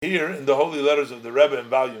Here in the Holy Letters of the Rebbe in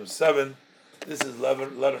Volume 7, this is letter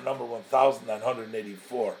number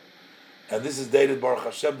 1984. And this is dated Baruch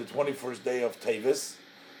Hashem, the 21st day of Tevis,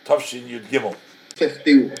 Tavshin Yud Gimel.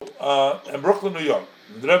 In Brooklyn, New York.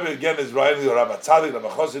 The Rebbe again is writing the Rabbi Tzadik, Rabbi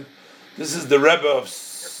Chosid. This is the Rebbe of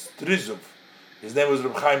Strizov. His name was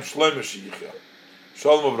Reb Chaim Shlomo Shiyichya.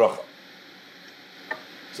 Shalom Avracha.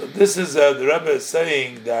 So this is, the Rebbe is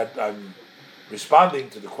saying that I'm responding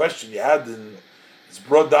to the question you had in. It's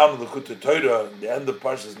brought down in the Likutei Torah, in the end of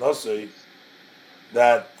Parshas Nosoi,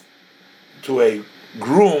 that to a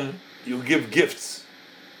groom you give gifts.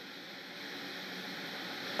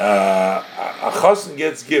 A chassan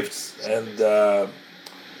gets gifts, and a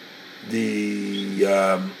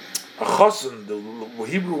chassan, the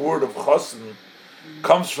Hebrew word of chassan,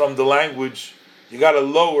 comes from the language you got to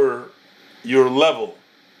lower your level.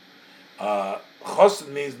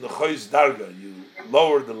 Chassan means nechois darga, you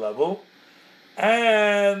lower the level.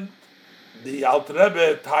 And the Alter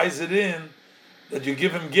Rebbe ties it in that you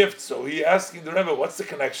give him gifts. So he asking the Rebbe, what's the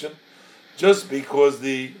connection? Just because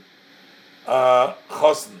the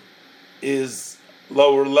chassan is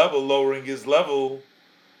lower level, lowering his level,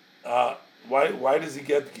 why does he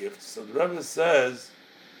get gifts? So the Rebbe says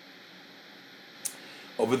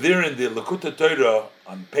over there in the Likutei Torah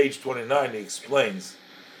on page 29, he explains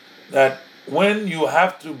that when you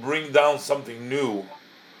have to bring down something new,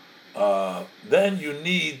 then you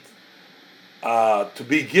need to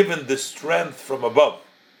be given the strength from above.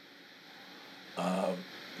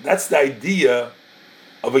 That's the idea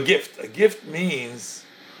of a gift. A gift means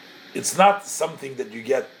it's not something that you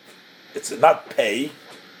get, it's not pay,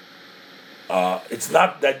 it's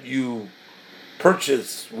not that you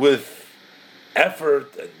purchase with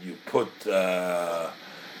effort and you put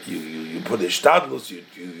you put ishtadlus,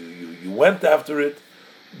 you went after it.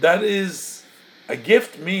 That is, a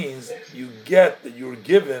gift means you get that you're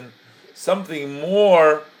given something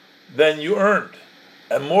more than you earned,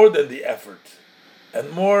 and more than the effort, and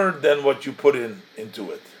more than what you put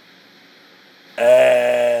into it.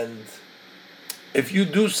 And if you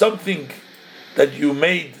do something that you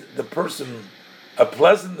made the person a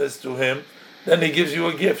pleasantness to him, then he gives you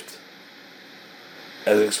a gift.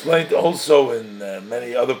 As explained also in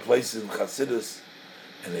many other places in Chassidus,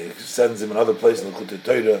 and he sends him another place in the Likutei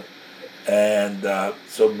Torah. And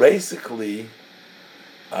so basically,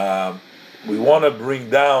 we want to bring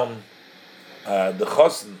down the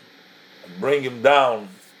chassan, bring him down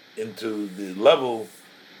into the level,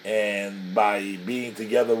 and by being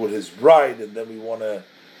together with his bride, and then we want to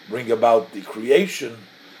bring about the creation.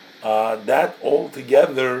 That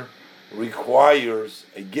altogether requires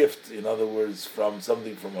a gift, in other words, from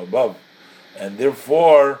something from above, and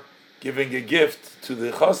therefore giving a gift to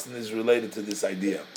the chassan is related to this idea.